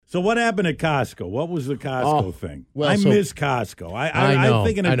So what happened at Costco? What was the Costco thing? Well, I miss Costco. I'm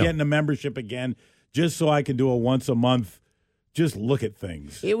thinking of I know. getting a membership again just so I can do a once a month, just look at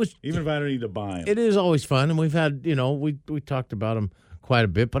things. Even if I don't need to buy them. It is always fun, and we've had, we talked about them quite a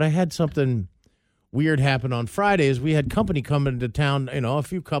bit, but I had something weird happen on Fridays. We had company coming to town, a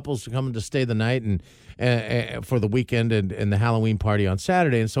few couples coming to stay the night and for the weekend and the Halloween party on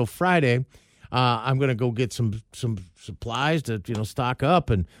Saturday. And so Friday, I'm going to go get some supplies to, stock up.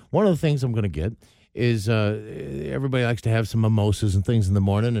 And one of the things I'm going to get is everybody likes to have some mimosas and things in the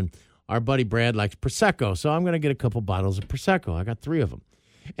morning. And our buddy Brad likes Prosecco. So I'm going to get a couple bottles of Prosecco. I got 3 of them.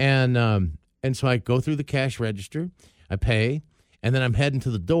 And so I go through the cash register, I pay, and then I'm heading to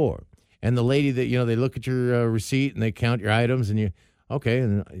the door. And the lady that, they look at your receipt and they count your items and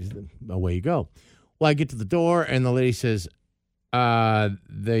and away you go. Well, I get to the door and the lady says,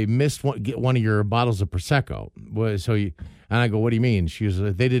 they missed one of your bottles of Prosecco. And I go, what do you mean? She was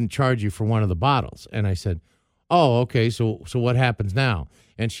like, they didn't charge you for one of the bottles. And I said, oh, okay. So what happens now?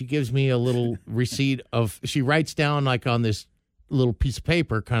 And she gives me a little receipt she writes down like on this little piece of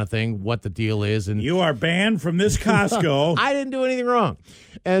paper kind of thing what the deal is. And you are banned from this Costco. I didn't do anything wrong.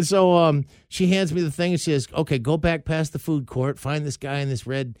 And so she hands me the thing and she says, okay, go back past the food court, find this guy in this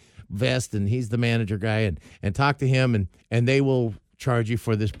red vest, and he's the manager guy, and talk to him, and they will charge you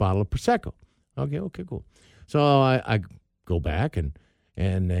for this bottle of Prosecco. Okay, cool. So I go back and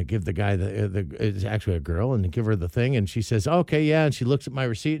give the guy it's actually a girl, and give her the thing, and she says, okay, yeah, and she looks at my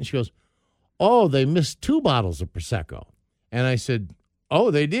receipt and she goes, oh, they missed 2 bottles of Prosecco. And I said, oh,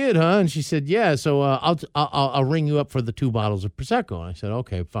 they did, huh? And she said, yeah, so I'll ring you up for the 2 bottles of Prosecco. And I said,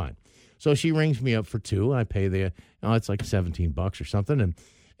 okay, fine. So she rings me up for 2, and I pay it's like $17 or something,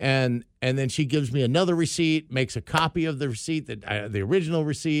 and then she gives me another receipt, makes a copy of the receipt, the original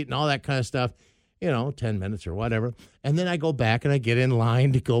receipt, and all that kind of stuff, 10 minutes or whatever. And then I go back and I get in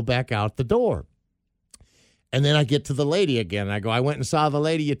line to go back out the door. And then I get to the lady again. And I go, I went and saw the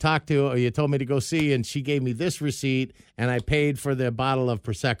lady you talked to, or you told me to go see, and she gave me this receipt, and I paid for the bottle of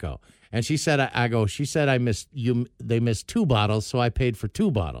Prosecco. And she said, they missed 2 bottles, so I paid for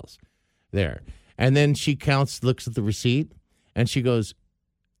 2 bottles there. And then she looks at the receipt, and she goes,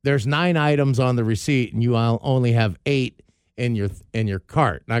 there's 9 items on the receipt, and you only have 8 in your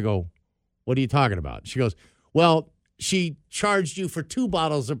cart. And I go, what are you talking about? She goes, well, she charged you for 2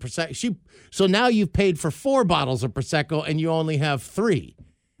 bottles of Prosecco. So now you've paid for 4 bottles of Prosecco and you only have 3.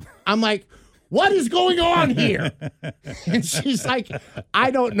 I'm like, what is going on here? And she's like,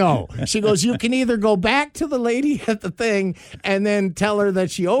 I don't know. She goes, you can either go back to the lady at the thing and then tell her that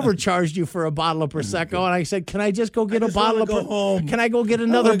she overcharged you for a bottle of Prosecco. And I said, can I just go get a bottle of Prosecco? Can I go get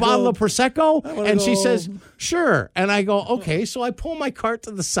another bottle of Prosecco? And she says, sure. And I go, okay. So I pull my cart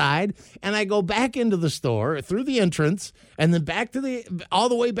to the side and I go back into the store through the entrance and then all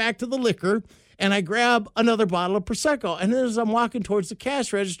the way back to the liquor. And I grab another bottle of Prosecco. And as I'm walking towards the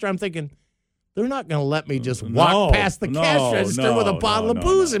cash register, I'm thinking, they're not going to let me just walk past the cash register with a bottle of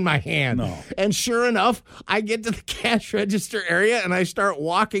booze in my hand. No. And sure enough, I get to the cash register area and I start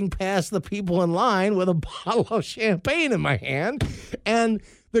walking past the people in line with a bottle of champagne in my hand. And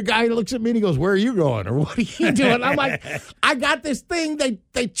the guy looks at me and he goes, where are you going? Or what are you doing? I'm like, I got this thing.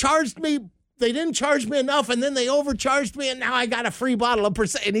 They charged me. They didn't charge me enough, and then they overcharged me, and now I got a free bottle of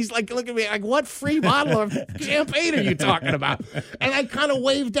Prosecco. And he's like, look at me, like, what free bottle of champagne are you talking about? And I kind of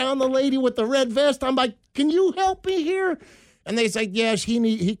waved down the lady with the red vest. I'm like, can you help me here? And they say, yes,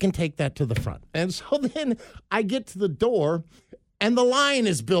 he can take that to the front. And so then I get to the door, and the line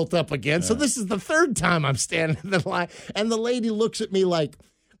is built up again. So this is the 3rd time I'm standing in the line. And the lady looks at me like,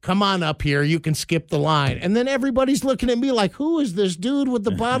 come on up here, you can skip the line. And then everybody's looking at me like, who is this dude with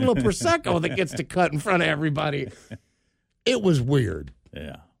the bottle of Prosecco that gets to cut in front of everybody? It was weird.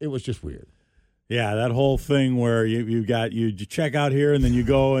 Yeah. It was just weird. Yeah, that whole thing where you check out here and then you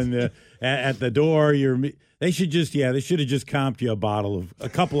go and at the door, they should have just comped you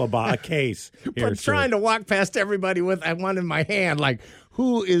a case. Here, but trying to walk past everybody with one in my hand, like,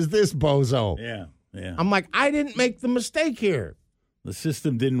 who is this bozo? Yeah. I'm like, I didn't make the mistake here. The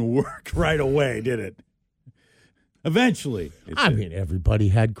system didn't work right away, did it? Eventually. Everybody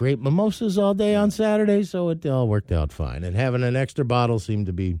had great mimosas all day on Saturday, so it all worked out fine. And having an extra bottle seemed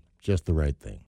to be just the right thing.